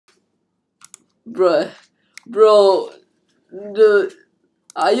Bruh. Bro. Dude.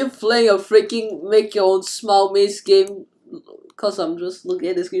 Are you playing a freaking make your own smile maze game? Cause I'm just looking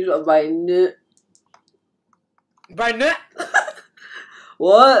at the screenshot by N. By N.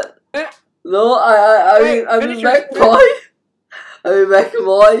 What? No, I'm finish back, your boy. I'm back,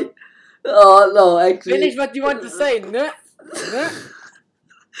 boy. Oh no, actually. Finish what you want to say. N.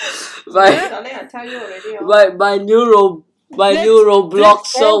 My Darling, I tell you already. my new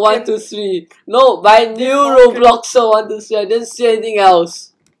Robloxer 123. No, my new Robloxer 123. I didn't say anything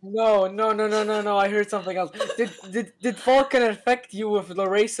else. No. I heard something else. Did Falcon affect you with the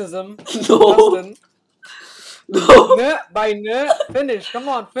racism? No. Justin? No. N. By N. Finish. Come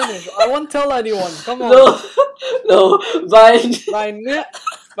on, finish. I won't tell anyone. Come on. No. By N. By N.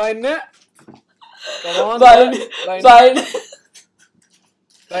 Come on. By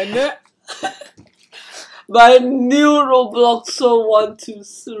N. My new Robloxer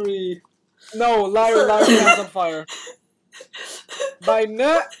 123. No, liar, hands on fire. By N.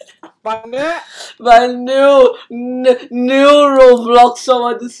 My new Robloxer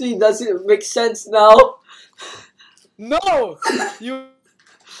 123. Does it make sense now? No! You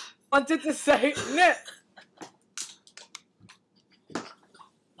wanted to say N.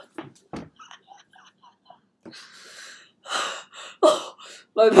 Oh,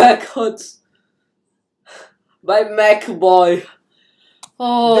 my back hurts. My Mac boy.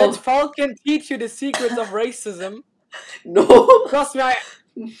 Oh. Did Falcon teach you the secrets of racism? No. Trust me,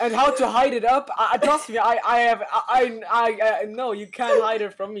 and how to hide it up. Trust me, I no, you can't hide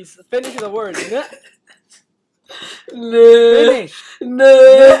it from me. Finish the word. N. No. Finish.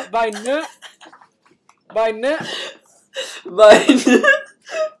 No. By N. By N. By N.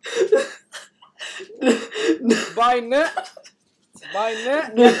 By N. By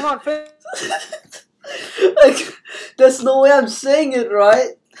N. Yeah, come on, finish. Like, there's no way I'm saying it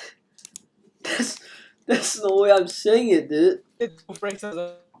right. There's no way I'm saying it, dude. With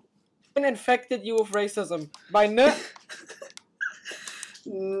racism. Infected you with racism. By N.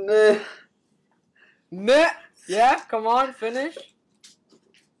 N. N. Yeah, come on, finish.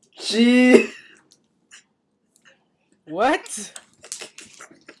 G. What?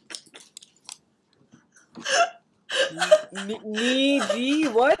 G.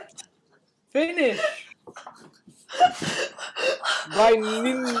 What? Finish. By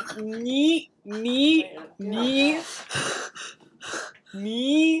ni.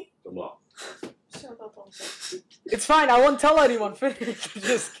 It's fine, I won't tell anyone. Finish.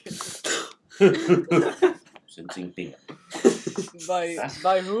 Just kidding.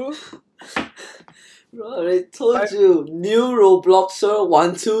 By who? Bro, I told you, new Robloxer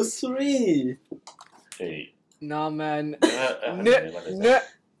 123. Hey. Nah, man. N.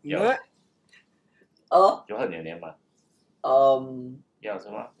 有很黏黏吗？要是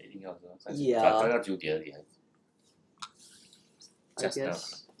吗？一定要是吗？刚要纠结而已。I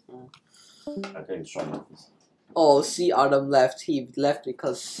guess. 还可以算吗？ Oh, see, Adam left. He left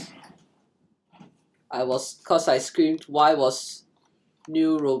because I screamed. Why was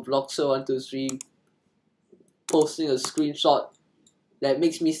new Robloxer 123 posting a screenshot that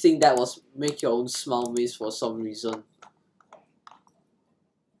makes me think that was make your own smile maze for some reason?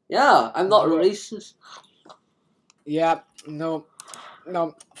 Yeah, I'm not racist. Yeah, no,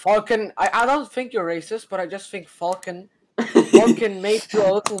 Falcon. I don't think you're racist, but I just think Falcon made you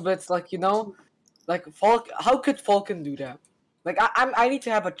a little bit like, you know, like How could Falcon do that? Like I need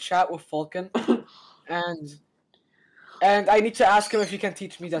to have a chat with Falcon, and I need to ask him if he can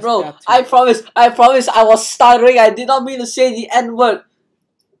teach me that. Bro, I promise, I was stuttering. I did not mean to say the N word.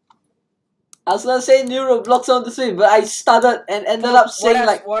 I was gonna say new Roblox on the screen, but I stuttered and ended up saying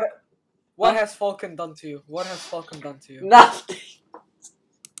what has Falcon done to you? What has Falcon done to you? Nothing.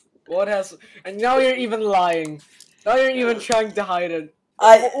 And now you're even lying. Now you're even trying to hide it.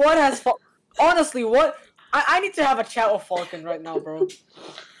 Honestly, what? I need to have a chat with Falcon right now, bro.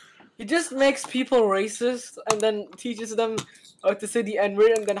 He just makes people racist and then teaches them how to say the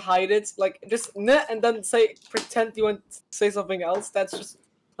N-word and then hide it. Like, just and then pretend you want to say something else. That's just,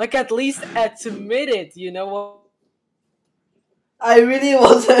 like, at least admit it, you know what? I really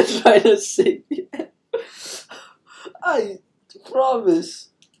wasn't trying to say it. I promise.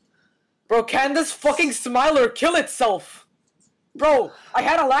 Bro, can this fucking smiler kill itself? Bro, I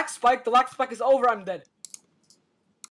had a lag spike. The lag spike is over. I'm dead.